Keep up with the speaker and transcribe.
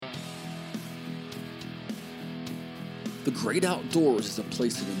The great outdoors is a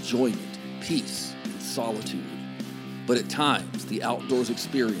place of enjoyment, peace, and solitude. But at times, the outdoors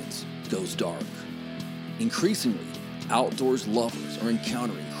experience goes dark. Increasingly, outdoors lovers are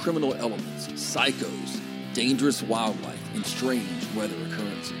encountering criminal elements, psychos, dangerous wildlife, and strange weather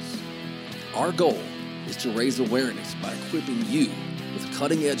occurrences. Our goal is to raise awareness by equipping you with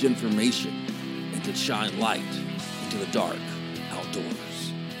cutting-edge information and to shine light into the dark outdoors.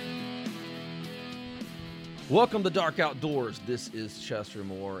 Welcome to Dark Outdoors. This is Chester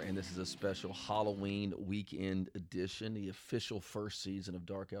Moore, and this is a special Halloween weekend edition. The official first season of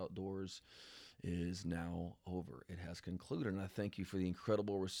Dark Outdoors is now over. It has concluded, and I thank you for the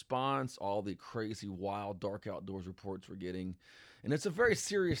incredible response, all the crazy, wild Dark Outdoors reports we're getting. And it's a very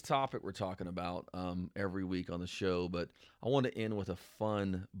serious topic we're talking about every week on the show, but I want to end with a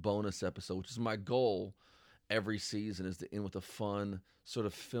fun bonus episode, which is my goal every season, is to end with a fun, sort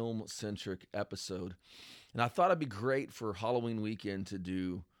of film-centric episode. And I thought it'd be great for Halloween weekend to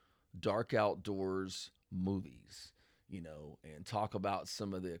do Dark Outdoors movies, and talk about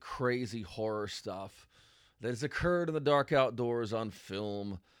some of the crazy horror stuff that has occurred in the dark outdoors on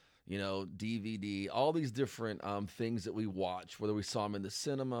film, DVD, all these different things that we watch, whether we saw them in the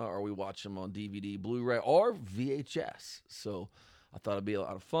cinema or we watch them on DVD, Blu-ray, or VHS. So I thought it'd be a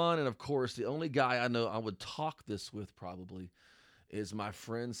lot of fun. And of course, the only guy I know I would talk this with probably is my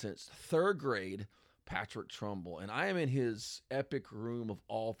friend since third grade, Patrick Trumbull. And I am in his epic room of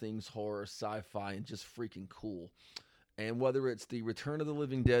all things horror, sci-fi, and just freaking cool. And whether it's the Return of the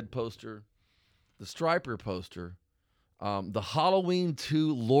Living Dead poster, the Stryper poster, the Halloween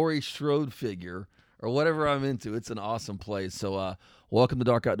 2 Laurie Strode figure, or whatever I'm into, it's an awesome place. So welcome to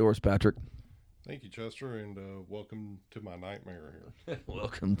Dark Outdoors, Patrick. Thank you, Chester, and welcome to my nightmare here.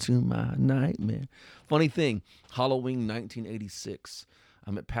 Welcome to my nightmare. Funny thing, Halloween 1986.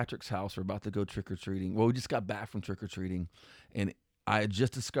 I'm at Patrick's house. We're about to go trick-or-treating. Well, we just got back from trick-or-treating, and I had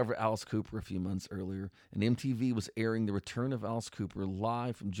just discovered Alice Cooper a few months earlier, and MTV was airing the return of Alice Cooper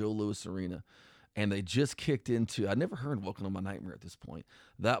live from Joe Louis Arena, and they just kicked into, I'd never heard Welcome to My Nightmare at this point,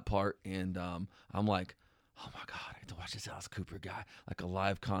 that part, and I'm like, oh my God, I have to watch this Alice Cooper guy, like a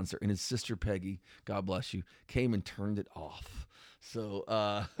live concert. And his sister Peggy, God bless you, came and turned it off. So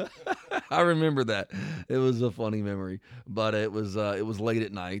I remember that. It was a funny memory, but it was late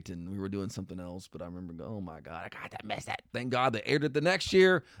at night and we were doing something else. But I remember going, oh my God, I got to miss that. Thank God they aired it the next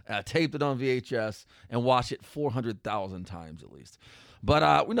year. I taped it on VHS and watched it 400,000 times at least.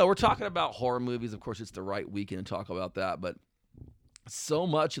 But we're talking about horror movies. Of course, it's the right weekend to talk about that. But so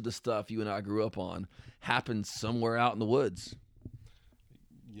much of the stuff you and I grew up on happened somewhere out in the woods.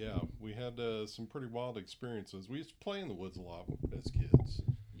 Yeah, we had some pretty wild experiences. We used to play in the woods a lot as kids.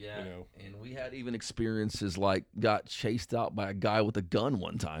 Yeah, and we had even experiences like got chased out by a guy with a gun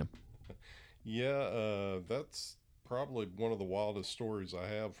one time. Yeah, that's probably one of the wildest stories I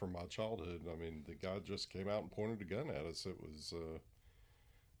have from my childhood. I mean, the guy just came out and pointed a gun at us. It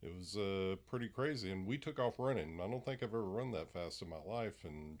was pretty crazy, and we took off running. I don't think I've ever run that fast in my life,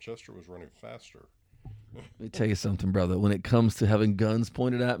 and Chester was running faster. Let me tell you something, brother. When it comes to having guns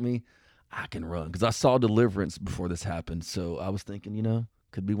pointed at me, I can run. Because I saw Deliverance before this happened, so I was thinking,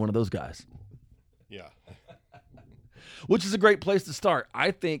 could be one of those guys. Yeah. Which is a great place to start.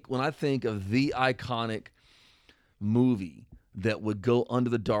 I think when I think of the iconic movie that would go under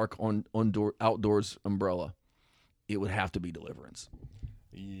the dark outdoors umbrella, it would have to be Deliverance.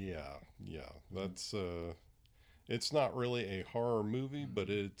 Yeah. That's it's not really a horror movie, but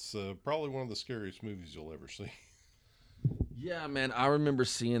it's probably one of the scariest movies you'll ever see. Yeah, man, I remember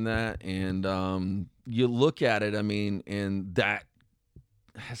seeing that, and you look at it, and that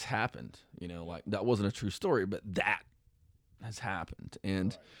has happened. Like that wasn't a true story, but that has happened,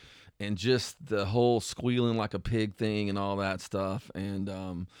 and Right. And just the whole squealing like a pig thing and all that stuff,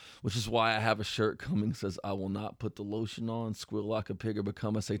 and which is why I have a shirt coming that says, I will not put the lotion on, squeal like a pig, or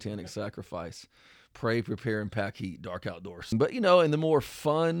become a satanic sacrifice. Pray, prepare, and pack heat, Dark Outdoors. But, in the more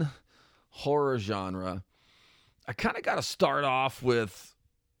fun horror genre, I kind of got to start off with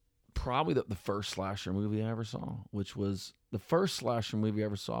probably the first slasher movie I ever saw, which was the first slasher movie I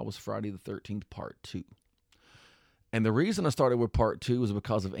ever saw was Friday the 13th, Part 2. And the reason I started with Part 2 was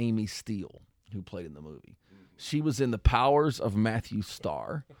because of Amy Steele, who played in the movie. She was in The Powers of Matthew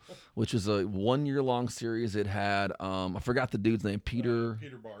Starr, which is a 1-year-long series. It had, I forgot the dude's name, Peter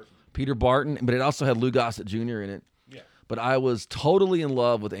Barton, but it also had Lou Gossett Jr. in it. Yeah. But I was totally in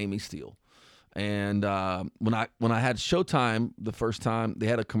love with Amy Steele. And when I had Showtime the first time, they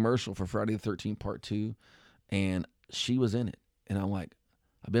had a commercial for Friday the 13th Part 2, and she was in it. And I'm like,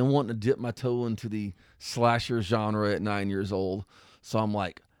 I've been wanting to dip my toe into the slasher genre at 9 years old. So I'm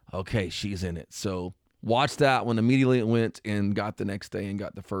like, okay, she's in it. So watched that one immediately. It went and got the next day and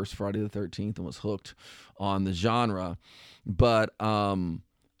got the first Friday the 13th and was hooked on the genre. But I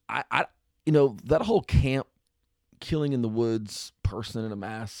that whole camp killing in the woods, person in a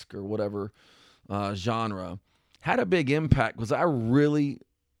mask or whatever genre had a big impact because I really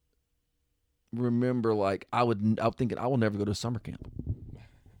remember like I was thinking I will never go to summer camp.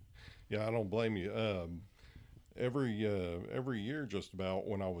 Yeah, I don't blame you. Every year, just about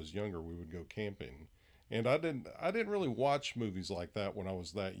when I was younger, we would go camping, and I didn't really watch movies like that when I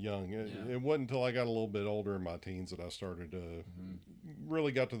was that young. It wasn't until I got a little bit older in my teens that I started to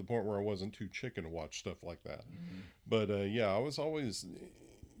really got to the point where I wasn't too chicken to watch stuff like that. But yeah, I was always,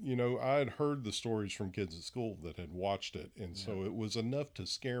 I had heard the stories from kids at school that had watched it, and so it was enough to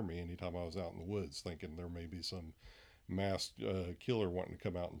scare me anytime I was out in the woods, thinking there may be some masked killer wanting to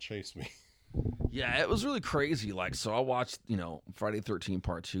come out and chase me. Yeah, it was really crazy. Like, so I watched, Friday the 13th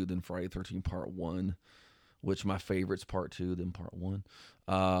Part 2, then Friday the 13th Part 1, which my favorite's Part 2, then Part 1.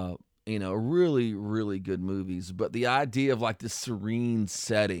 Really, really good movies. But the idea of like this serene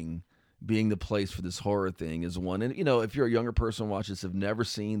setting being the place for this horror thing is one. And, if you're a younger person watching this, have never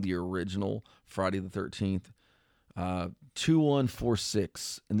seen the original Friday the 13th,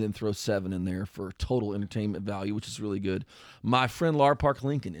 2146, and then throw 7 in there for total entertainment value, which is really good. My friend Laura Park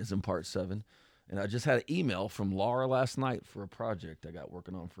Lincoln is in Part 7. And I just had an email from Laura last night for a project I got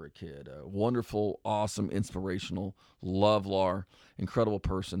working on for a kid. Wonderful, awesome, inspirational. Love Laura. Incredible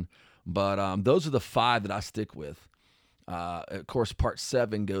person. But those are the 5 that I stick with. Of course, Part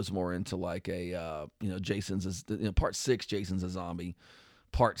 7 goes more into like Jason's, Part 6, Jason's a zombie.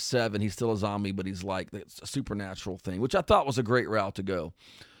 Part 7, he's still a zombie, but he's like, it's a supernatural thing, which I thought was a great route to go.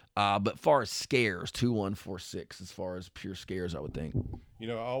 But far as scares, 2146, as far as pure scares, I would think.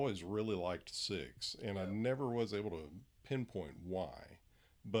 I always really liked 6, and I never was able to pinpoint why.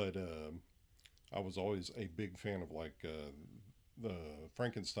 But I was always a big fan of like the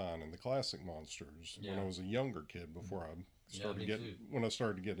Frankenstein and the classic monsters when I was a younger kid. Before I started getting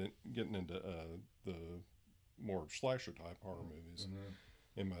into the more slasher type horror movies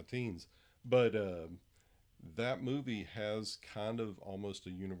in my teens. But that movie has kind of almost a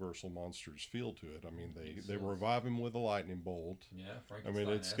Universal Monsters feel to it. I mean, they revive him with a lightning bolt. Yeah, Frankenstein. I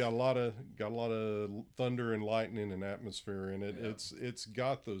mean, it's got a lot of thunder and lightning and atmosphere in it. Yeah. It's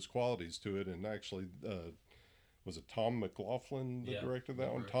got those qualities to it. And actually, was it Tom McLaughlin that directed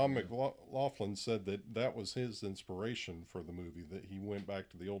that one? Tom McLaughlin said that was his inspiration for the movie, that he went back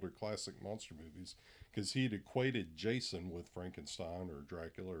to the older classic monster movies because he'd equated Jason with Frankenstein or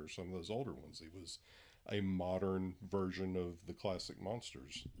Dracula or some of those older ones. He was a modern version of the classic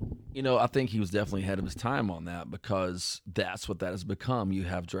monsters. I think he was definitely ahead of his time on that because that's what that has become. You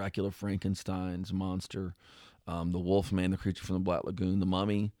have Dracula, Frankenstein's monster, the Wolfman, the creature from the Black Lagoon, the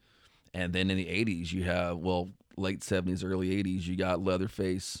Mummy, and then in the 80s you have, late 70s, early 80s, you got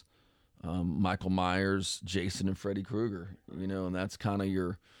Leatherface, Michael Myers, Jason, and Freddy Krueger. And that's kind of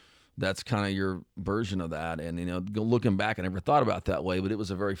your version of that. And looking back, I never thought about it that way, but it was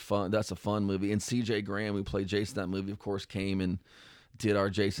that's a fun movie. And C.J. Graham, who played Jason in that movie, of course, came and did our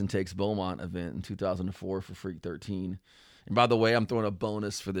Jason Takes Beaumont event in 2004 for Freak 13. And by the way, I'm throwing a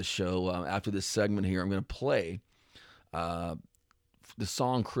bonus for this show. After this segment here, I'm going to play the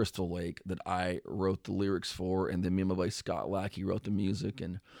song Crystal Lake that I wrote the lyrics for, and then me and my buddy Scott Lackey wrote the music.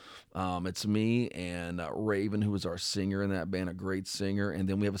 And it's me and Raven, who was our singer in that band, a great singer. And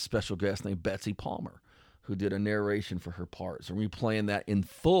then we have a special guest named Betsy Palmer, who did a narration for her part. So we're playing that in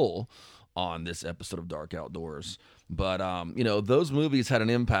full on this episode of Dark Outdoors. But, those movies had an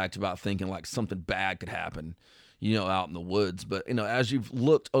impact about thinking like something bad could happen, out in the woods. But, as you've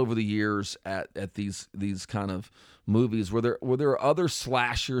looked over the years at these kind of movies, were there other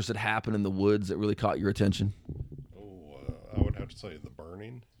slashers that happened in the woods that really caught your attention? I would have to say The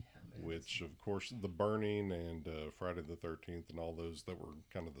Burning, which of course The Burning and Friday the 13th and all those that were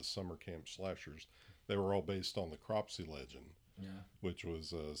kind of the summer camp slashers, they were all based on the Cropsey legend. Yeah. Which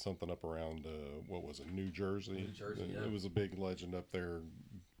was something up around New Jersey. It was a big legend up there.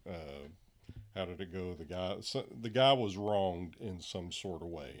 How did it go? The guy was wronged in some sort of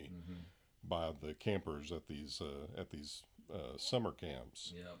way by the campers at these summer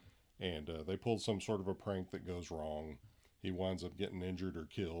camps. Yeah. And they pulled some sort of a prank that goes wrong. He winds up getting injured or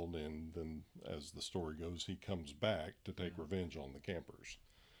killed, and then, as the story goes, he comes back to take revenge on the campers.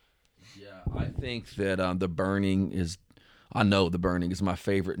 Yeah, I think that The Burning is my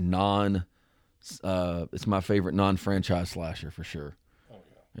favorite it's my favorite non-franchise slasher for sure.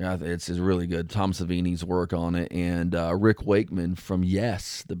 Yeah, it's really good. Tom Savini's work on it, and Rick Wakeman from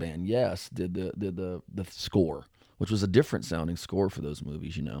Yes, the band Yes, did the score, which was a different sounding score for those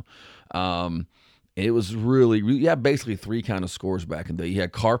movies, It was really, you had basically three kind of scores back in the day. You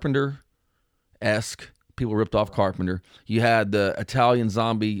had Carpenter-esque, people ripped off Carpenter. You had the Italian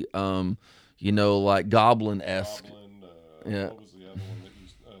zombie, like Goblin-esque. Goblin. Yeah. What was the other one that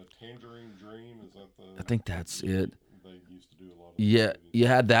used Tangerine Dream? Is that the? I think that's it. They used to do a lot of. Yeah, you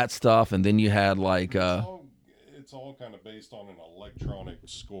had that stuff, and then you had like. It's all kind of based on an electronic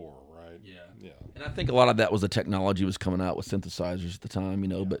score, right? Yeah. And I think a lot of that was the technology was coming out with synthesizers at the time,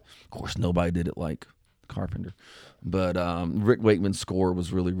 but of course nobody did it like Carpenter. But Rick Wakeman's score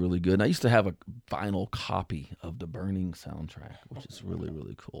was really, really good. And I used to have a vinyl copy of the Burning soundtrack, which is really,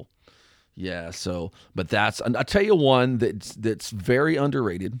 really cool. Yeah, so, but I'll tell you one that's very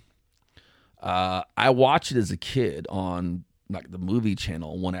underrated. I watched it as a kid on like the movie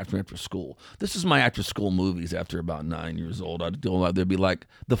channel one afternoon after school. This is my after school movies after about 9 years old. There'd be like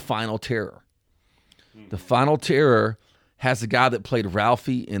The Final Terror. The Final Terror has a guy that played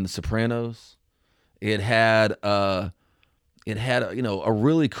Ralphie in The Sopranos. It had a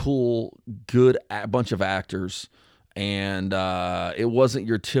really cool, good bunch of actors, and it wasn't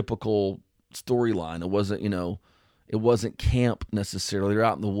your typical storyline. It wasn't camp necessarily. They're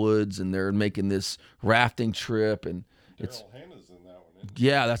out in the woods and they're making this rafting trip, and Daryl Hannah's in that one.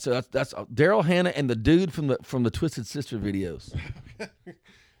 Yeah, that's Daryl Hannah and the dude from the Twisted Sister videos.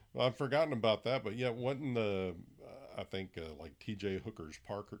 Well, I've forgotten about that, but yeah, wasn't the I think like T.J. Hooker's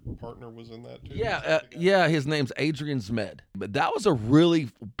partner was in that too? Yeah, his name's Adrian Zmed. But that was a really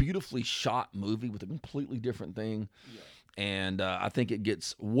beautifully shot movie with a completely different thing. Yeah. And I think it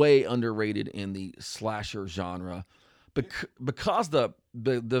gets way underrated in the slasher genre because the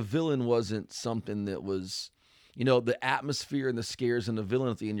villain wasn't something that was, the atmosphere and the scares and the villain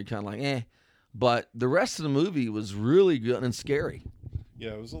at the end, you're kind of like, eh. But the rest of the movie was really good and scary.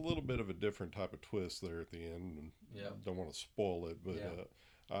 Yeah, it was a little bit of a different type of twist there at the end. And don't want to spoil it, but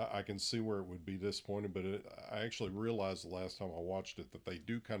I can see where it would be disappointing. But I actually realized the last time I watched it that they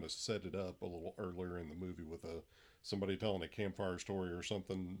do kind of set it up a little earlier in the movie with somebody telling a campfire story or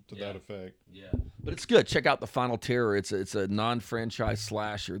something to that effect. Yeah, but it's good. Check out The Final Terror. It's a non-franchise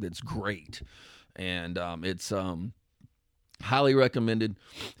slasher that's great, and it's highly recommended.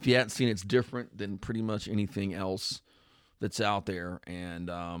 If you haven't seen it, it's different than pretty much anything else that's out there. And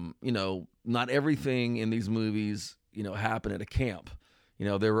not everything in these movies happen at a camp.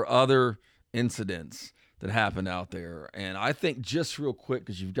 There were other incidents that happened out there. And I think, just real quick,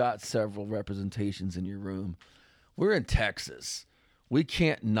 because you've got several representations in your room, we're in Texas. We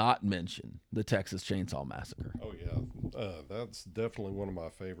can't not mention the Texas Chainsaw Massacre. Oh yeah, that's definitely one of my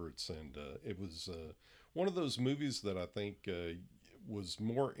favorites, and it was one of those movies that I think was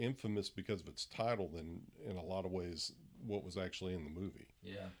more infamous because of its title than, in a lot of ways, what was actually in the movie.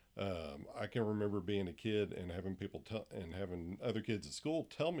 Yeah. I can remember being a kid and having people having other kids at school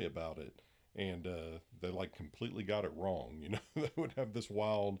tell me about it, and they like completely got it wrong. They would have this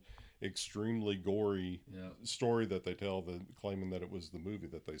wild, extremely gory story that they tell, claiming that it was the movie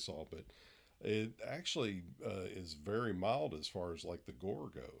that they saw, but it actually is very mild as far as like the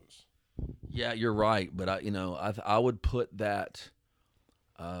gore goes. Yeah, you're right, but I would put that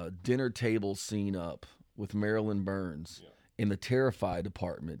dinner table scene up with Marilyn Burns in the Terrified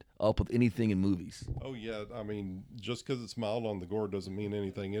department up with anything in movies. Oh yeah, I mean, just because it's mild on the gore doesn't mean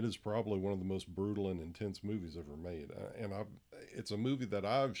anything. It is probably one of the most brutal and intense movies ever made, and it's a movie that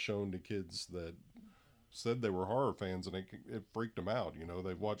I've shown to kids that said they were horror fans, and it freaked them out.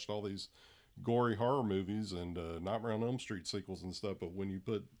 They've watched all these gory horror movies and Nightmare on Elm Street sequels and stuff, but when you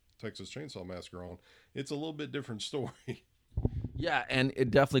put Texas Chainsaw Massacre on, it's a little bit different story. Yeah, and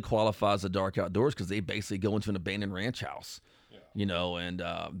it definitely qualifies the dark outdoors because they basically go into an abandoned ranch house, and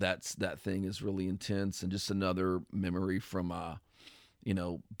that thing is really intense. And just another memory from,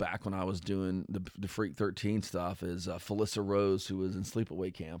 back when I was doing the Freak 13 stuff is Felissa Rose, who was in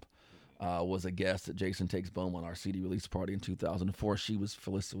Sleepaway Camp, was a guest at Jason Takes Boom on our CD release party in 2004.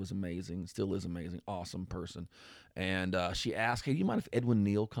 Felissa was amazing, still is amazing, awesome person. And she asked, hey, do you mind if Edwin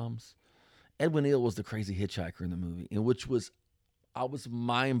Neal comes? Edwin Neal was the crazy hitchhiker in the movie, and I was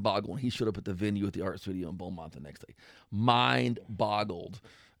mind-boggled. He showed up at the venue at the art studio in Beaumont the next day. Mind-boggled.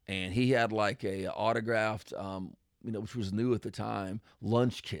 And he had like a autographed, which was new at the time,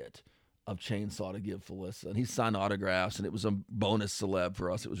 lunch kit of Chainsaw to give Felissa. And he signed autographs, and it was a bonus celeb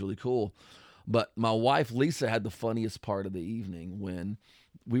for us. It was really cool. But my wife, Lisa, had the funniest part of the evening when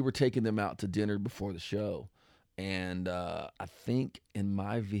we were taking them out to dinner before the show. And I think in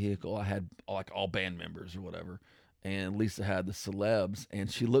my vehicle, I had like all band members or whatever. And Lisa had the celebs,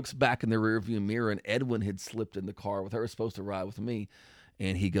 and she looks back in the rearview mirror, and Edwin had slipped in the car with her, supposed to ride with me.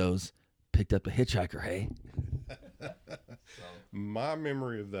 And he goes, picked up a hitchhiker, hey? My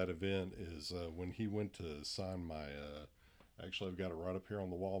memory of that event is when he went to sign my. Actually, I've got it right up here on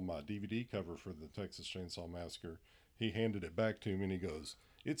the wall. My DVD cover for the Texas Chainsaw Massacre. He handed it back to me, and he goes,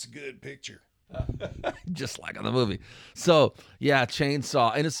 "It's a good picture." Just like in the movie. So, yeah,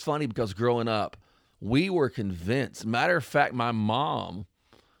 Chainsaw. And it's funny because growing up, we were convinced. Matter of fact, my mom,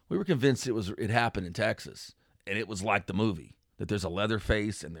 we were convinced it happened in Texas. And it was like the movie. That there's a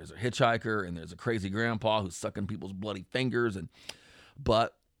Leatherface and there's a hitchhiker and there's a crazy grandpa who's sucking people's bloody fingers.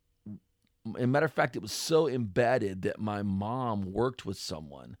 But, as a matter of fact, it was so embedded that my mom worked with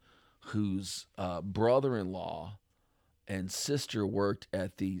someone whose brother-in-law and sister worked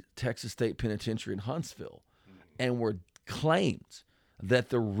at the Texas State Penitentiary in Huntsville and were claimed that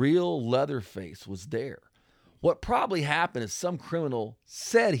the real Leatherface was there. What probably happened is some criminal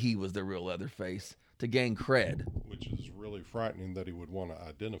said he was the real Leatherface to gain cred. Which is really frightening that he would want to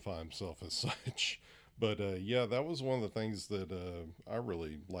identify himself as such. But yeah, that was one of the things that I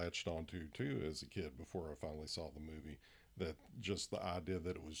really latched onto too as a kid before I finally saw the movie. That just the idea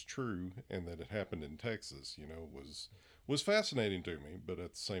that it was true and that it happened in Texas, was fascinating to me, but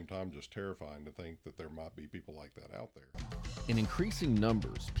at the same time just terrifying to think that there might be people like that out there. In increasing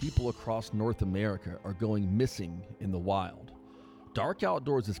numbers, people across North America are going missing in the wild. Dark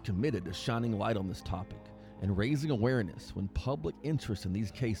Outdoors is committed to shining light on this topic and raising awareness when public interest in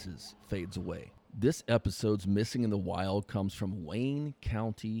these cases fades away. This episode's Missing in the Wild comes from Wayne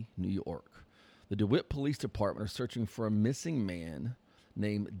County, New York. The DeWitt Police Department are searching for a missing man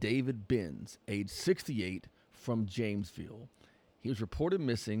named David Benz, age 68, from Jamesville. He was reported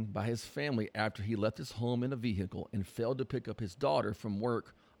missing by his family after he left his home in a vehicle and failed to pick up his daughter from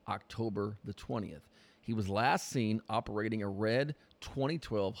work October the 20th. He was last seen operating a red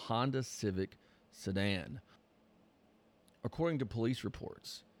 2012 Honda Civic sedan. According to police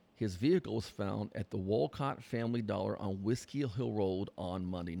reports, his vehicle was found at the Wolcott Family Dollar on Whiskey Hill Road on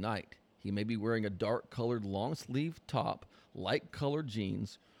Monday night. He may be wearing a dark-colored long-sleeve top, light-colored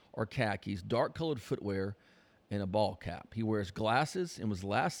jeans or khakis, dark-colored footwear, and a ball cap. He wears glasses and was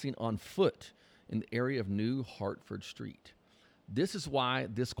last seen on foot in the area of New Hartford Street. This is why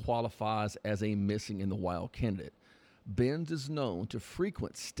this qualifies as a missing in the wild candidate. Benz is known to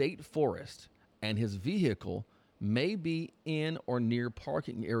frequent state forest, and his vehicle may be in or near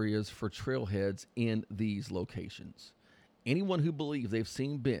parking areas for trailheads in these locations. Anyone who believes they've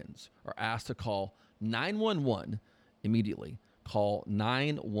seen Benz are asked to call 911 immediately. Call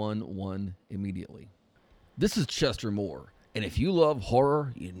 911 immediately. This is Chester Moore, and if you love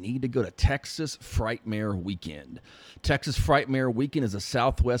horror, you need to go to Texas Frightmare Weekend. Texas Frightmare Weekend is a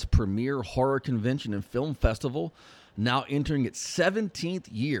Southwest premier horror convention and film festival. Now entering its 17th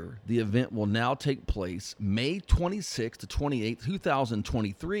year, the event will now take place May 26th to 28th,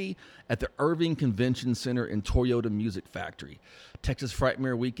 2023 at the Irving Convention Center in Toyota Music Factory. Texas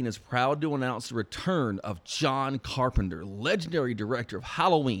Frightmare Weekend is proud to announce the return of John Carpenter, legendary director of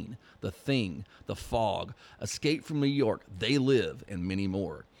Halloween, The Thing, The Fog, Escape from New York, They Live, and many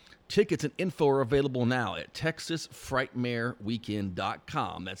more. Tickets and info are available now at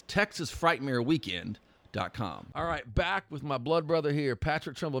TexasFrightmareWeekend.com. That's TexasFrightmareWeekend.com. All right, back with my blood brother here,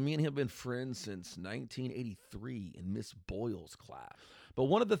 Patrick Trumbull. Me and him have been friends since 1983 in Miss Boyle's class. But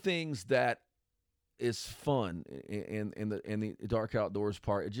one of the things that is fun in the Dark Outdoors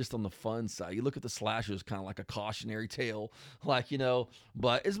part, just on the fun side, you look at the slashers kind of like a cautionary tale,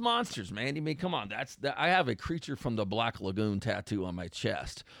 but it's monsters, man. I mean, come on, I have a Creature from the Black Lagoon tattoo on my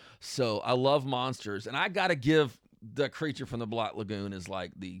chest, so I love monsters, and I gotta give the Creature from the Black Lagoon is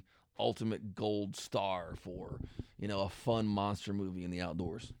like the ultimate gold star for a fun monster movie in the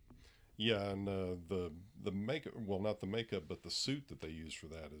outdoors. Yeah, and the makeup, well, not the makeup, but the suit that they use for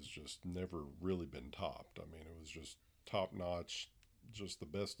that has just never really been topped. I mean, it was just top notch, just the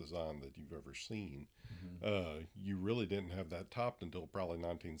best design that you've ever seen. Mm-hmm. You really didn't have that topped until probably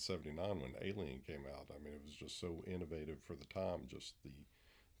 1979 when Alien came out. I mean, it was just so innovative for the time, just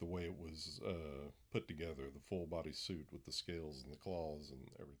the way it was put together, the full body suit with the scales and the claws and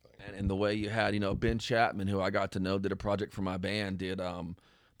everything. And the way you had, Ben Chapman, who I got to know, did a project for my band, did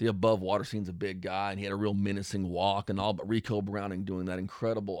the above water scene's a big guy, and he had a real menacing walk and all, but Rico Browning doing that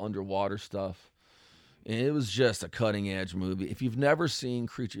incredible underwater stuff. And it was just a cutting edge movie. If you've never seen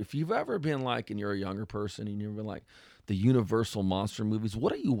Creature, if you've ever been and you're a younger person and you've been the Universal monster movies,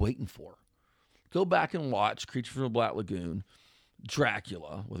 what are you waiting for? Go back and watch Creature from the Black Lagoon,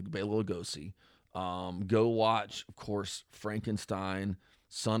 Dracula with Bela Lugosi. Go watch, of course, Frankenstein,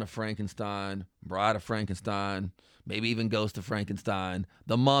 Son of Frankenstein, Bride of Frankenstein, maybe even Ghost of Frankenstein,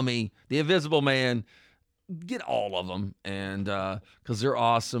 The Mummy, The Invisible Man. get all of them, and because they're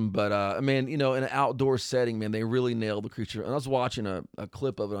awesome. But man, in an outdoor setting, man, they really nailed the creature. And I was watching a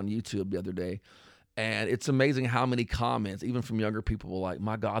clip of it on YouTube the other day, and it's amazing how many comments, even from younger people, were like,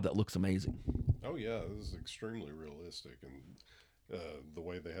 "My God, that looks amazing." Oh yeah, this is extremely realistic, and the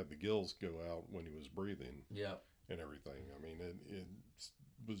way they had the gills go out when he was breathing Yeah. and everything. I mean, it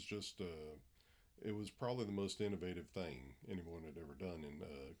was just it was probably the most innovative thing anyone had ever done in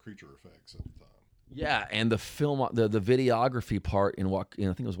creature effects at the time. Yeah, and the film, the videography part I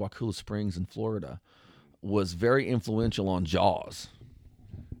think it was Waukeula Springs in Florida, was very influential on Jaws.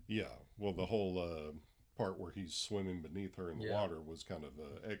 Yeah, well, the whole part where he's swimming beneath her in the Yeah. water was kind of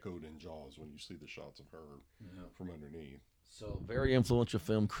echoed in Jaws when you see the shots of her Yeah. from underneath. So very influential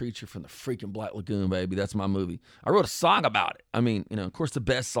film, Creature from the freaking Black Lagoon, baby. That's my movie. I wrote a song about it. I mean, of course, the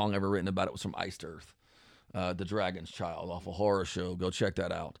best song ever written about it was from Iced Earth, The Dragon's Child, off a horror show. Go check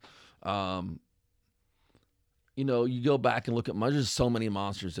that out. You go back and look at there's just so many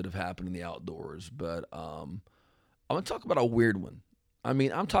monsters that have happened in the outdoors, but I'm gonna talk about a weird one. I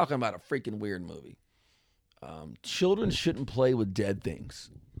mean, I'm talking about a freaking weird movie. Children shouldn't play with dead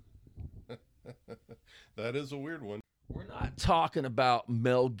things. That is a weird one. We're not talking about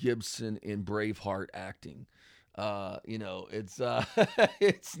Mel Gibson in Braveheart acting. It's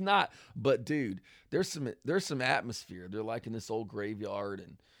it's not. But dude, there's some atmosphere. They're like in this old graveyard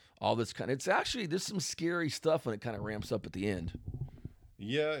and all this kind. It's actually there's some scary stuff when it kind of ramps up at the end.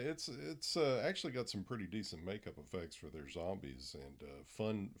 Yeah, it's actually got some pretty decent makeup effects for their zombies. And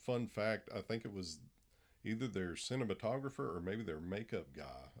fun fact, I think it was either their cinematographer or maybe their makeup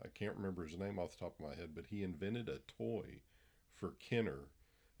guy. I can't remember his name off the top of my head, but he invented a toy for Kenner,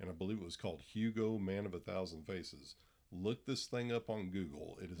 and I believe it was called Hugo Man of a Thousand Faces. Look this thing up on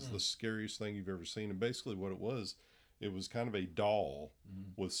Google. It is the scariest thing you've ever seen. And basically, what it was kind of a doll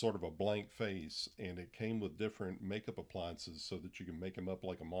with sort of a blank face, and it came with different makeup appliances so that you can make him up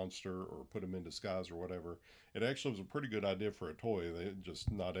like a monster or put him in disguise or whatever. It actually was a pretty good idea for a toy. They just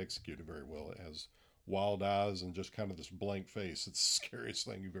not executed very well. It has wild eyes and just kind of this blank face. It's the scariest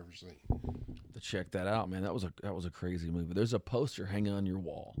thing you've ever seen. To check that out, man. That was a crazy movie. There's a poster hanging on your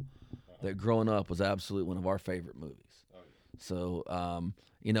wall that growing up was absolutely one of our favorite movies. Oh, yeah. So,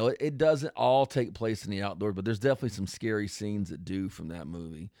 it doesn't all take place in the outdoors, but there's definitely some scary scenes that do from that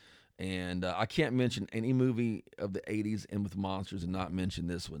movie. And I can't mention any movie of the 80s and with monsters and not mention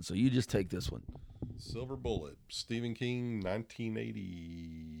this one. So you just take this one. Silver Bullet, Stephen King,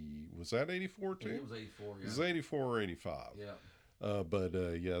 1980. Was that 84 too? It was 84, It was 84 or 85. Yeah. But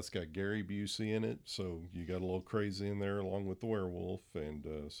yeah, it's got Gary Busey in it, so you got a little crazy in there along with the werewolf, and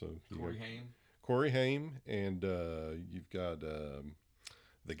so Corey Haim. Corey Haim, and you've got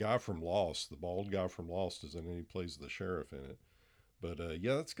the guy from Lost, the bald guy from Lost, is in it. He plays the sheriff in it. But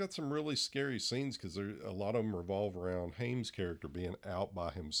yeah, it's got some really scary scenes because a lot of them revolve around Haim's character being out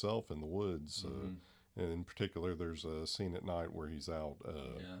by himself in the woods. And in particular, there's a scene at night where he's out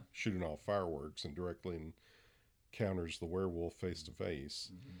shooting off fireworks and directly encounters the werewolf face to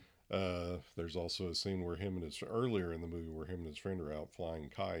face. There's also a scene where earlier in the movie where him and his friend are out flying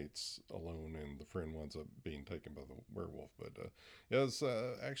kites alone, and the friend winds up being taken by the werewolf. But yeah, it's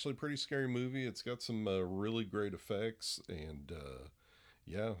actually a pretty scary movie. It's got some really great effects, and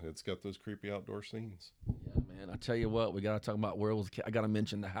yeah, it's got those creepy outdoor scenes. Yeah, man. I tell you what, we got to talk about werewolves. I got to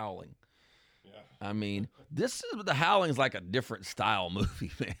mention The Howling. Yeah. I mean, The Howling is like a different style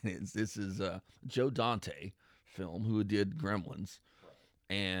movie, man. This is Joe Dante film who did Gremlins.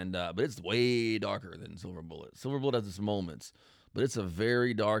 And but it's way darker than Silver Bullet. Silver Bullet has its moments, but it's a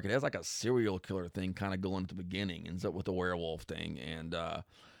very dark. It has like a serial killer thing kind of going at the beginning, ends up with the werewolf thing. And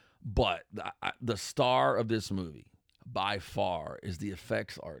but the star of this movie by far is the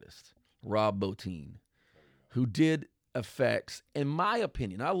effects artist Rob Bottin, who did effects. In my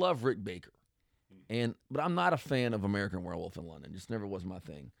opinion, I love Rick Baker, but I'm not a fan of American Werewolf in London. Just never was my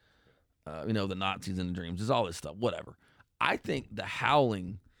thing. The Nazis and the dreams, there's all this stuff. Whatever. I think the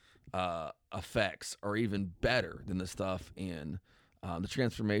Howling effects are even better than the stuff in the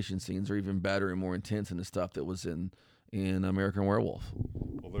transformation scenes are even better and more intense than the stuff that was in American Werewolf.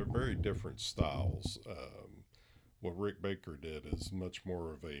 Well, they're very different styles. What Rick Baker did is much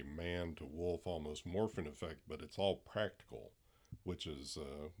more of a man to wolf almost morphing effect, but it's all practical, which is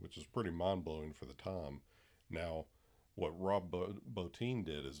pretty mind blowing for the time. Now, what Rob Bottin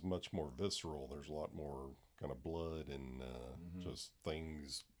did is much more visceral. There's a lot more kind of blood and just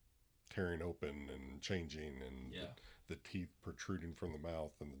things tearing open and changing, and the teeth protruding from the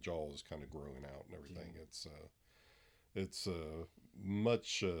mouth and the jaws kind of growing out and everything. It's a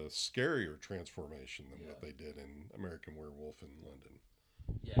much scarier transformation than what they did in American Werewolf in London.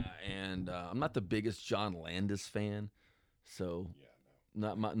 Yeah, and I'm not the biggest John Landis fan, so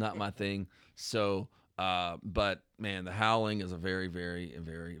not my thing. So, but man, The Howling is a very, very,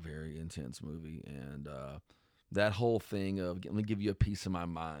 very, very intense movie, and that whole thing of let me give you a piece of my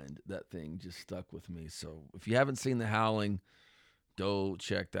mind. That thing just stuck with me. So, if you haven't seen The Howling, go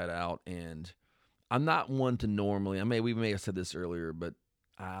check that out. And I'm not one to normally. We may have said this earlier, but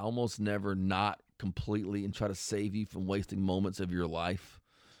I almost never not completely and try to save you from wasting moments of your life.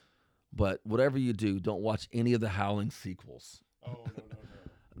 But whatever you do, don't watch any of the Howling sequels. Oh, no.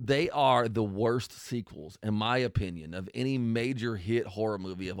 They are the worst sequels, in my opinion, of any major hit horror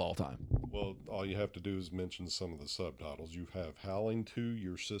movie of all time. Well, all you have to do is mention some of the subtitles. You have Howling 2,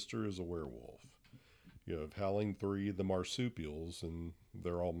 Your Sister is a Werewolf. You have Howling 3, The Marsupials, and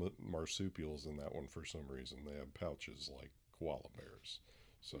they're all marsupials in that one for some reason. They have pouches like koala bears.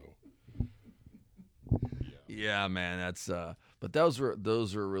 So, Yeah, man, that's but those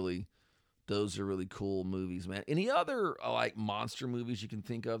are really cool movies, man. Any other like monster movies you can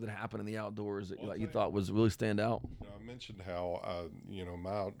think of that happen in the outdoors that you thought was really stand out? I mentioned how my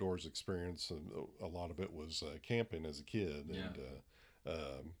outdoors experience, a lot of it was camping as a kid, and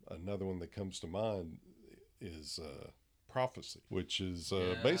another one that comes to mind is Prophecy, which is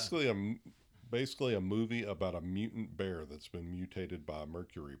basically a movie about a mutant bear that's been mutated by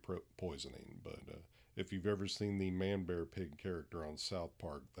mercury poisoning. But if you've ever seen the Man Bear Pig character on South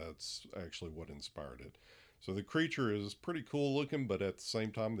Park, that's actually what inspired it. So the creature is pretty cool looking, but at the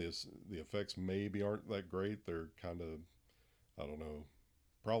same time, the effects maybe aren't that great. They're kind of, I don't know,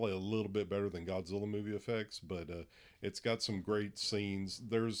 probably a little bit better than Godzilla movie effects, but it's got some great scenes.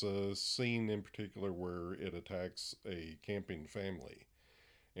 There's a scene in particular where it attacks a camping family,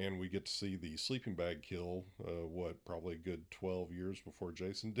 and we get to see the sleeping bag kill, probably a good 12 years before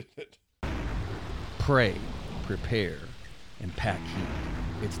Jason did it. Pray, prepare, and pack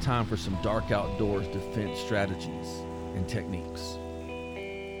heat. It's time for some Dark Outdoors defense strategies and techniques.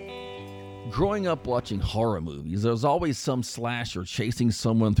 Growing up watching horror movies, there's always some slasher chasing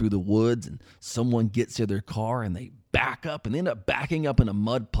someone through the woods, and someone gets in their car and they back up and they end up backing up in a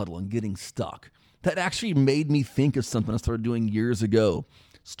mud puddle and getting stuck. That actually made me think of something I started doing years ago: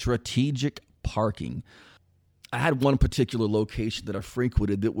 strategic parking. I had one particular location that I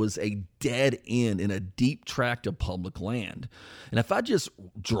frequented that was a dead end in a deep tract of public land. And if I just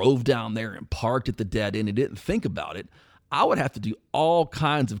drove down there and parked at the dead end and didn't think about it, I would have to do all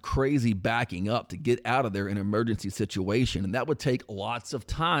kinds of crazy backing up to get out of there in an emergency situation. And that would take lots of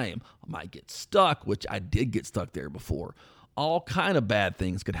time. I might get stuck, which I did get stuck there before. All kind of bad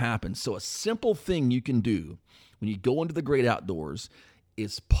things could happen. So a simple thing you can do when you go into the great outdoors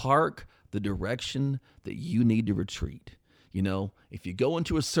is park the direction that you need to retreat. You know, if you go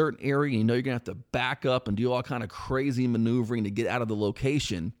into a certain area, you know you're going to have to back up and do all kind of crazy maneuvering to get out of the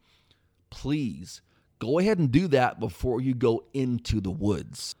location. Please go ahead and do that before you go into the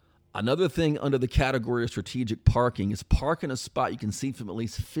woods. Another thing under the category of strategic parking is park in a spot you can see from at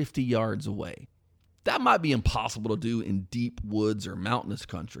least 50 yards away. That might be impossible to do in deep woods or mountainous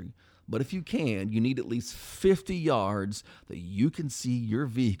country, but if you can, you need at least 50 yards that you can see your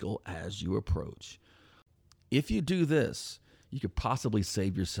vehicle as you approach. If you do this, you could possibly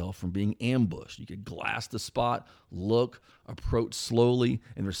save yourself from being ambushed. You could glass the spot, look, approach slowly,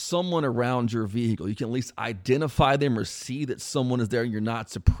 and there's someone around your vehicle. You can at least identify them or see that someone is there and you're not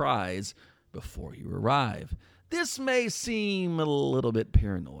surprised before you arrive. This may seem a little bit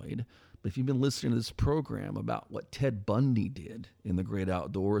paranoid, but if you've been listening to this program about what Ted Bundy did in the great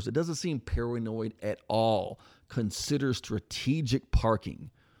outdoors, it doesn't seem paranoid at all. Consider strategic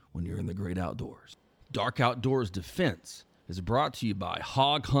parking when you're in the great outdoors. Dark Outdoors Defense is brought to you by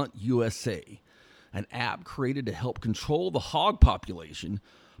Hog Hunt USA, an app created to help control the hog population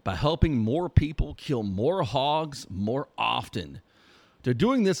by helping more people kill more hogs more often. They're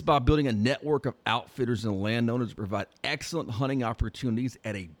doing this by building a network of outfitters and landowners to provide excellent hunting opportunities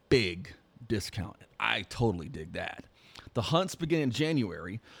at a big discount. I totally dig that. The hunts begin in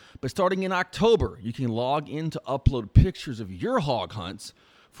January, but starting in October, you can log in to upload pictures of your hog hunts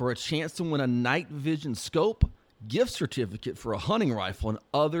for a chance to win a night vision scope, gift certificate for a hunting rifle, and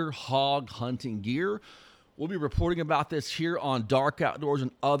other hog hunting gear. We'll be reporting about this here on Dark Outdoors and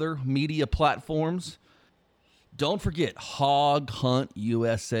other media platforms. Don't forget Hog Hunt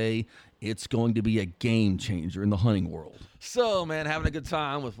USA. It's going to be a game changer in the hunting world. So, man, having a good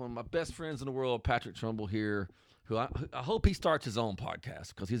time with one of my best friends in the world, Patrick Trumbull here, who I hope he starts his own podcast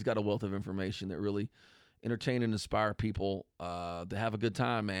because he's got a wealth of information that really entertain and inspire people to have a good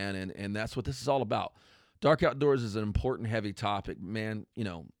time, man. And that's what this is all about. Dark Outdoors is an important, heavy topic, man. You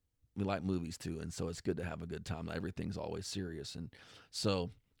know, like movies too, and so it's good to have a good time. Not everything's always serious, and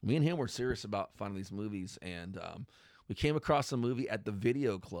so me and him were serious about finding these movies, and we came across a movie at the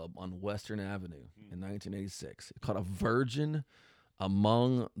Video Club on Western Avenue in 1986 called A Virgin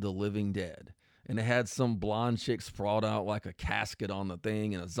Among the Living Dead. And it had some blonde chick sprawled out like a casket on the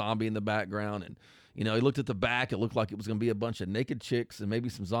thing and a zombie in the background. And, he looked at the back. It looked like it was going to be a bunch of naked chicks and maybe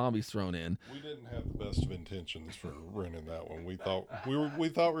some zombies thrown in. We didn't have the best of intentions for renting that one. We thought we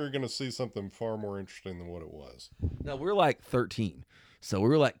were going to see something far more interesting than what it was. No, we were like 13. So we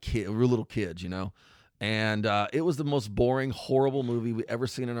were like we were little kids, And it was the most boring, horrible movie we ever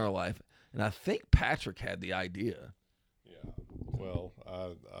seen in our life. And I think Patrick had the idea. Yeah. Well,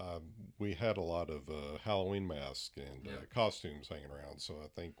 we had a lot of Halloween masks and costumes hanging around. So I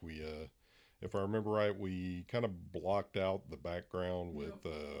think we, if I remember right, we kind of blocked out the background with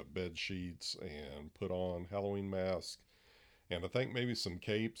bed sheets and put on Halloween masks. And I think maybe some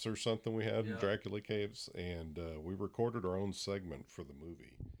capes or something we had, Dracula capes. And we recorded our own segment for the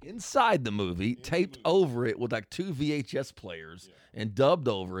movie. Inside the movie, taped over it with like 2 VHS players and dubbed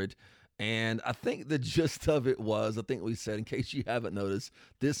over it. And I think the gist of it was, I think we said, in case you haven't noticed,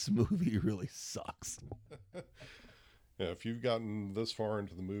 this movie really sucks. Yeah, if you've gotten this far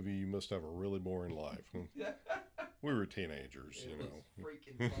into the movie, you must have a really boring life. We were teenagers, It was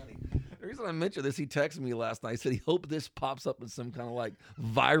freaking funny. The reason I mentioned this, he texted me last night. He said he hoped this pops up in some kind of like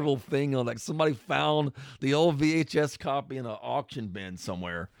viral thing, or like somebody found the old VHS copy in an auction bin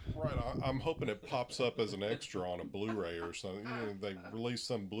somewhere. Right, I'm hoping it pops up as an extra on a Blu-ray or something. They release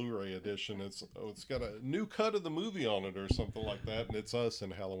some Blu-ray edition. It's got a new cut of the movie on it or something like that, and it's us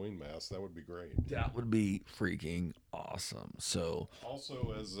in Halloween masks. That would be great. That would be freaking awesome. So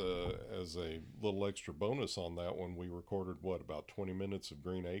also, as a little extra bonus on that one, we recorded about 20 minutes of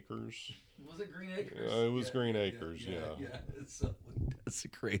Green Acres. Was it Green Acres? It was Green Acres. Yeah. It's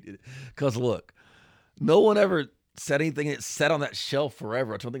desecrated. Because look, no one ever said anything. It sat on that shelf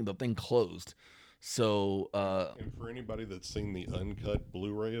forever. I don't think the thing closed. So, and for anybody that's seen the uncut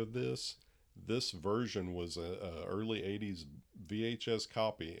Blu-ray of this version was a early 80s VHS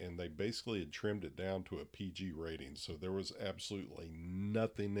copy, and they basically had trimmed it down to a PG rating. So there was absolutely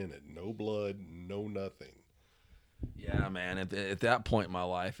nothing in it. No blood, no nothing. Yeah, man. At that point in my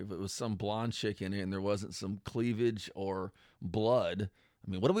life, if it was some blonde chick in it and there wasn't some cleavage or blood, I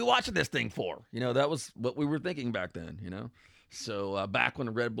mean, what are we watching this thing for? That was what we were thinking back then, So back when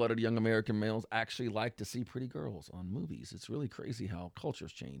the red-blooded young American males actually liked to see pretty girls on movies. It's really crazy how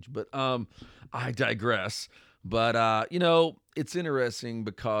cultures change. But I digress. But, it's interesting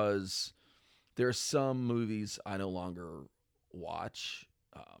because there are some movies I no longer watch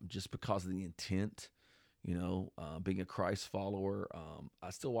just because of the intent. Being a Christ follower,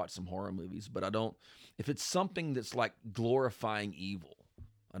 I still watch some horror movies, but I don't, if it's something that's like glorifying evil,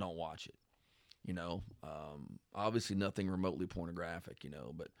 I don't watch it. Obviously nothing remotely pornographic,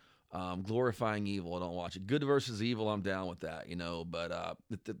 but glorifying evil, I don't watch it. Good versus evil, I'm down with that, but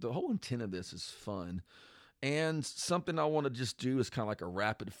the whole intent of this is fun. And something I want to just do is kind of like a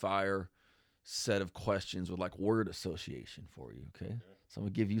rapid fire set of questions with like word association for you, okay? So I'm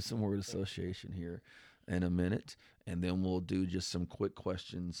going to give you some word association here in a minute, and then we'll do just some quick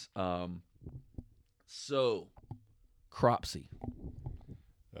questions. So, Cropsey.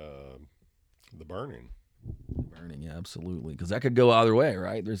 The Burning. Burning, yeah, absolutely. Because that could go either way,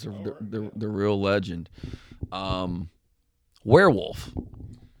 right? There's the real legend. Werewolf.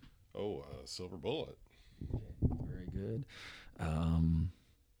 Silver Bullet. Very good.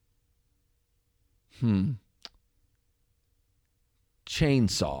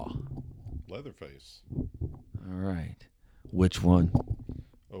 Chainsaw. Leatherface. All right. Which one?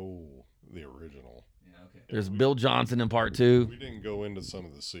 Oh, the original. Yeah, okay. There's Bill Johnson in part 2. We didn't go into some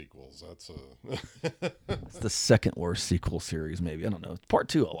of the sequels. It's the second worst sequel series, maybe. I don't know. Part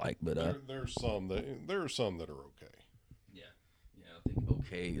 2 I like, but there are some that are okay. Yeah, I think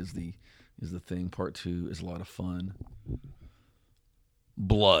okay is the thing. Part 2 is a lot of fun.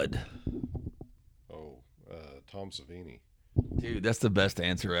 Blood. Tom Savini. Dude, that's the best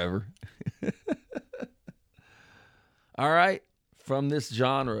answer ever. All right. From this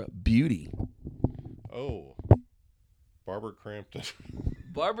genre, beauty. Barbara Crampton.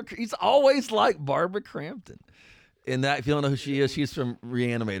 He's always liked Barbara Crampton. And that, if you don't know who she is, she's from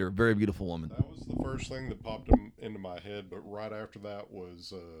Reanimator. Very beautiful woman. That was the first thing that popped into my head, but right after that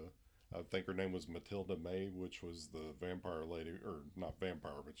was, I think her name was Matilda May, which was the vampire lady, or not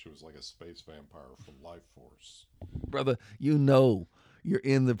vampire, but she was like a space vampire from Life Force. Brother, you're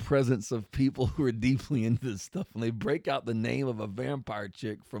in the presence of people who are deeply into this stuff, and they break out the name of a vampire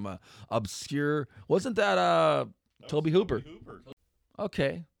chick from a obscure. Wasn't that Toby Hooper? Toby Hooper.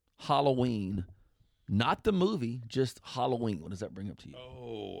 Okay, Halloween, not the movie, just Halloween. What does that bring up to you?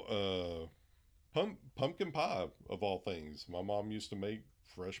 Oh, pumpkin pie of all things. My mom used to make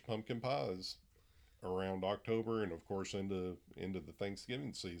fresh pumpkin pies around October, and of course into the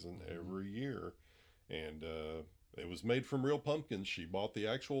Thanksgiving season every year. And it was made from real pumpkins. She bought the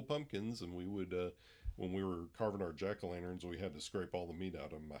actual pumpkins, and we would when we were carving our jack-o'-lanterns, we had to scrape all the meat out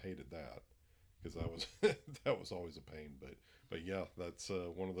of them. I hated that because that was that was always a pain. But yeah, that's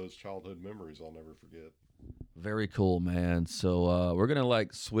one of those childhood memories I'll never forget. Very cool, man. So we're gonna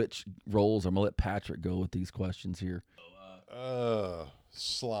like switch roles. I'm gonna let Patrick go with these questions here.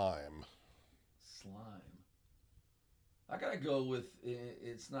 Slime. Slime. I gotta go with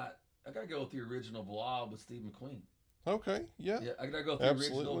it's not. I gotta go with the original Blob with Steve McQueen. Okay, yeah. Yeah, I gotta go with the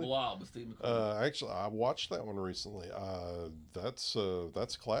original Blob with Steve McQueen. Actually, I watched that one recently.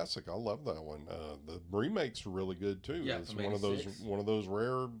 That's classic. I love that one. The remake's really good too. Yeah, it's from one of those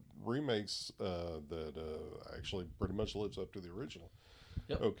rare remakes that actually pretty much lives up to the original.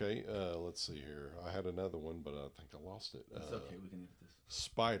 Yep. Okay, let's see here. I had another one, but I think I lost it. It's okay. We can edit this.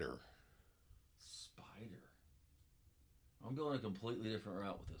 Spider. Spider. I'm going a completely different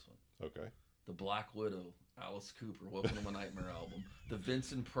route with this one. Okay. The Black Widow, Alice Cooper, Welcome to My Nightmare album. The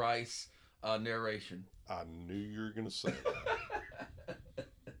Vincent Price narration. I knew you were going to say that.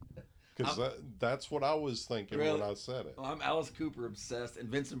 Because that's what I was thinking when I said it. I'm Alice Cooper obsessed and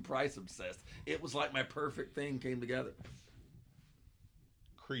Vincent Price obsessed. It was like my perfect thing came together.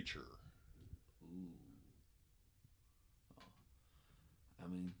 Creature. Ooh. I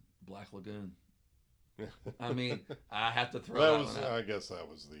mean, Black Lagoon. I mean, I have to throw that one out. I guess that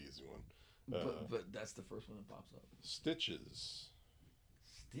was the easy one. But that's the first one that pops up. Stitches.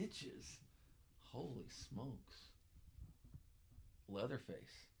 Stitches? Holy smokes.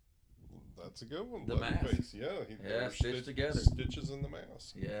 Leatherface. That's a good one. The Leatherface. mask. Yeah. Stitched together. Stitches in the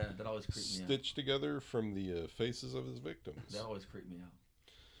mask. Yeah, that always creeped me out. Stitched together from the faces of his victims. That always creeped me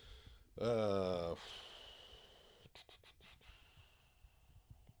out.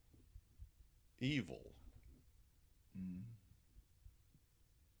 Evil.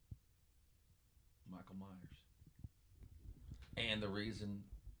 Michael Myers. And the reason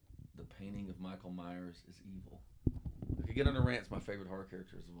the painting of Michael Myers is evil. I could get on a rant. It's my favorite horror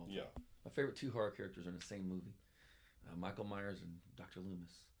characters of all time. Yeah. My favorite two horror characters are in the same movie. Michael Myers and Dr.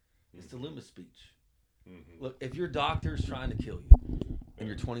 Loomis. It's the Loomis speech. Mm-hmm. Look, if your doctor's trying to kill you and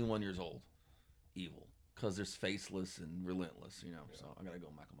you're 21 years old, evil. Because there's faceless and relentless, you know. Yeah. So I got to go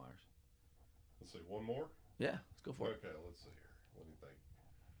Michael Myers. Let's see, one more? Yeah, let's go for it. Okay, let's see here. What do you think?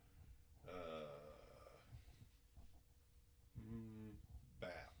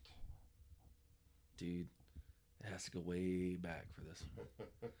 Bat. Dude, it has to go way back for this one.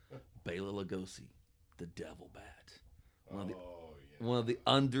 Bela Lugosi, the Devil Bat. One of the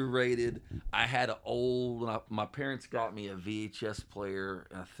underrated. I had an old. My parents got me a VHS player.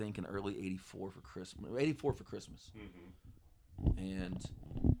 I think in early '84 for Christmas. '84 for Christmas. Mm-hmm. And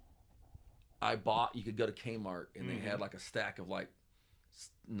I bought. You could go to Kmart and they had like a stack of like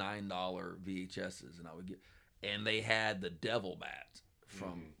 $9 VHSs, and I would get. And they had the Devil Bat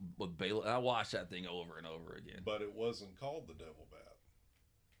from with Bela. And I watched that thing over and over again. But it wasn't called the Devil Bat.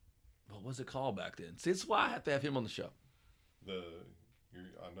 What was it called back then? See, that's why I have to have him on the show. I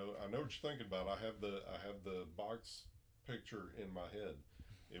know what you're thinking about. I have the box picture in my head.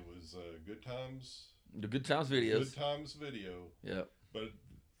 It was Good Times. The Good Times videos. Good Times video. Yep. But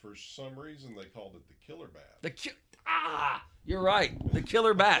for some reason they called it the Killer Bat. You're right. The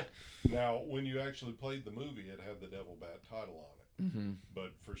Killer Bat. Now, when you actually played the movie, it had the Devil Bat title on it. Mm-hmm.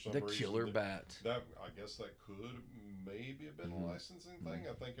 But for some reason, the Killer Bat. That I guess that could maybe have been a licensing thing.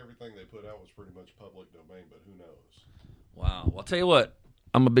 I think everything they put out was pretty much public domain, but who knows? Wow. Well, I'll tell you what.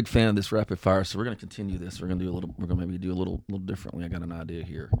 I'm a big fan of this rapid fire, so we're going to continue this. We're going to maybe do a little differently. I got an idea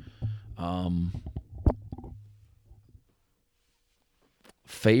here.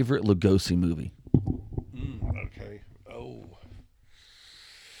 Favorite Lugosi movie? Okay. Oh.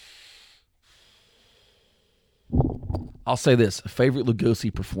 I'll say this. Favorite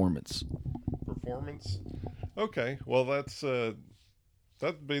Lugosi performance? Performance? Okay. Well,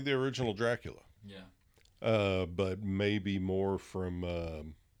 that'd be the original Dracula. Yeah. But maybe more from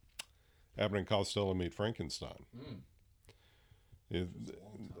Abbott and Costello Meet Frankenstein.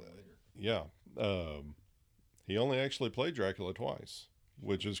 Yeah. He only actually played Dracula twice,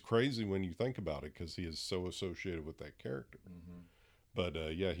 which is crazy when you think about it because he is so associated with that character. Mm-hmm. But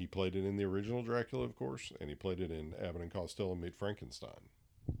yeah, he played it in the original Dracula, of course, and he played it in Abbott and Costello Meet Frankenstein.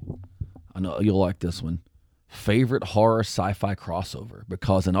 I know you'll like this one. Favorite horror sci-fi crossover,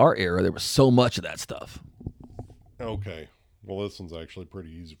 because in our era there was so much of that stuff. Okay, Well, this one's actually pretty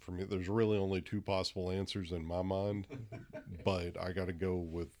easy for me. There's really only two possible answers in my mind, but I got to go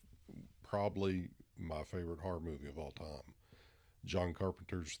with probably my favorite horror movie of all time, John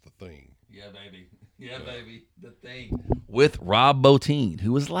Carpenter's The Thing. Yeah, baby. Yeah, baby. The Thing. With Rob Bottin,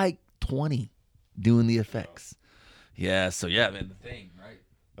 who was like 20 doing the effects. Yeah, so yeah, man, The Thing, right?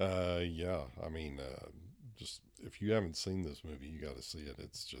 Yeah. I mean, just if you haven't seen this movie, you got to see it.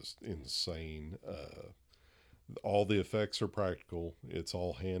 It's just insane. All the effects are practical. It's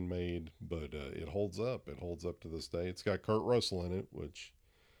all handmade, but it holds up. It holds up to this day. It's got Kurt Russell in it, which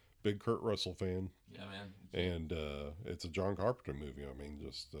big Kurt Russell fan. Yeah, man. And it's a John Carpenter movie. I mean,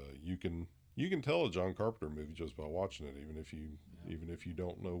 just you can tell a John Carpenter movie just by watching it, even if you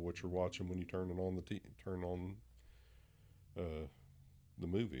don't know what you're watching when you turn on the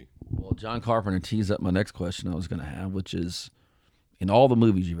movie. Well, John Carpenter teased up my next question I was going to have, which is, in all the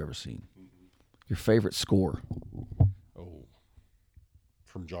movies you've ever seen, your favorite score? Oh,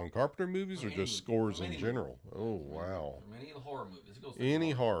 from John Carpenter movies or just scores in general? Oh, wow. From any of the horror movies.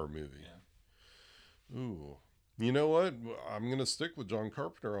 Any horror movie. Yeah. Ooh. You know what? I'm going to stick with John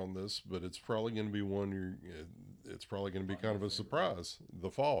Carpenter on this, but it's probably going to be one it's probably going to be kind of a surprise.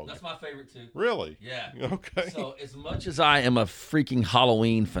 The Fog. That's my favorite too. Really? Yeah. Okay. So as much as I am a freaking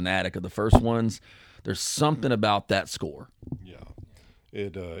Halloween fanatic of the first ones, there's something about that score. Yeah.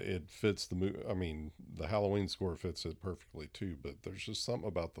 It fits the movie. I mean, the Halloween score fits it perfectly too, but there's just something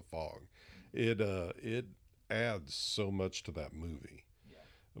about The Fog. It adds so much to that movie.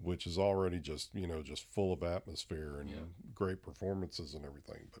 Which is already just full of atmosphere and great performances and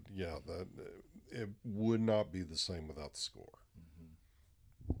everything. But yeah, that it would not be the same without the score.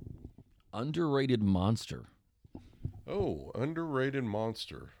 Underrated monster. Oh, underrated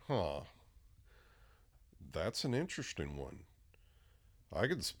monster. Huh. That's an interesting one. I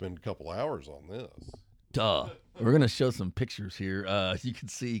could spend a couple hours on this. Duh. We're going to show some pictures here. You can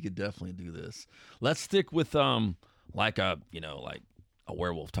see you could definitely do this. Let's stick with like a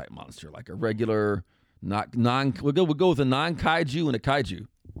werewolf type monster, like a regular we'll go with a non-kaiju and a kaiju.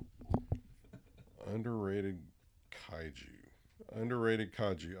 Underrated kaiju.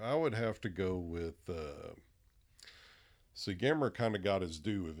 I would have to go with see, Gamera kind of got his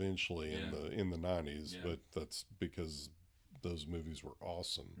due eventually in the 90s, but that's because those movies were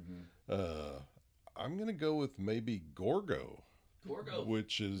awesome. I'm going to go with maybe Gorgo.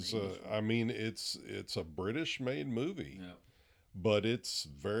 Which is it's a British made movie. Yeah. But it's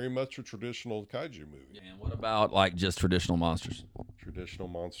very much a traditional kaiju movie. And what about like just traditional monsters? Traditional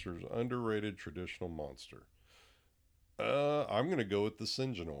monsters, underrated traditional monster. I'm gonna go with the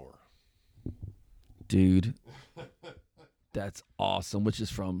Sinjanor. Dude, that's awesome. Which is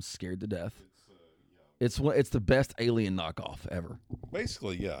from Scared to Death. It's the best alien knockoff ever.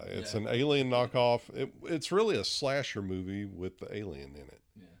 Basically, yeah, it's an alien knockoff. It's really a slasher movie with the alien in it.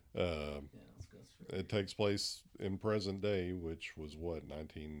 It takes place in present day, which was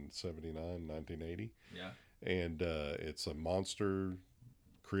 1979, 1980. Yeah. And it's a monster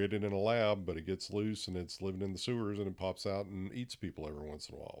created in a lab, but it gets loose and it's living in the sewers and it pops out and eats people every once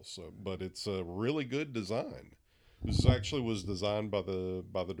in a while. So, but it's a really good design. This actually was designed by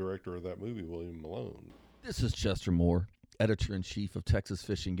the director of that movie, William Malone. This is Chester Moore, editor-in-chief of Texas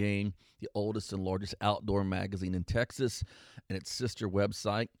Fish and Game, the oldest and largest outdoor magazine in Texas, and its sister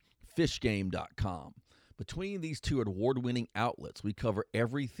website, fishgame.com. Between these two award-winning outlets, we cover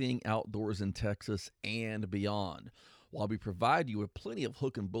everything outdoors in Texas and beyond. While we provide you with plenty of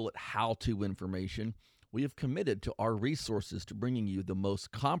hook and bullet how-to information, we have committed to our resources to bringing you the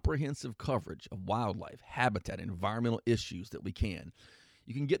most comprehensive coverage of wildlife, habitat, and environmental issues that we can.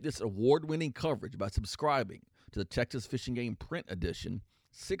 You can get this award-winning coverage by subscribing to the Texas Fish and Game print edition,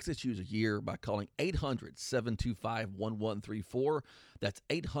 6 issues a year, by calling 800-725-1134. That's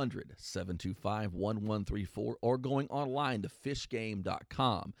 800-725-1134, or going online to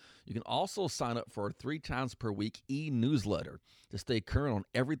fishgame.com. You can also sign up for our 3 times per week e-newsletter to stay current on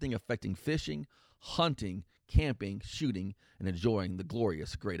everything affecting fishing, hunting, camping, shooting, and enjoying the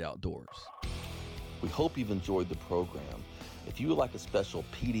glorious great outdoors. We hope you've enjoyed the program. If you would like a special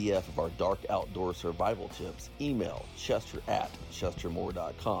PDF of our dark outdoor survival tips, email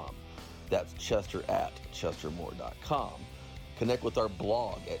chester@chestermore.com. That's chester@chestermore.com. Connect with our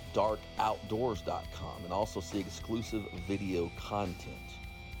blog at darkoutdoors.com and also see exclusive video content.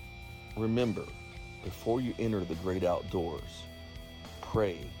 Remember, before you enter the great outdoors,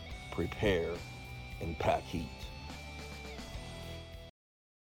 pray, prepare, and pack heat.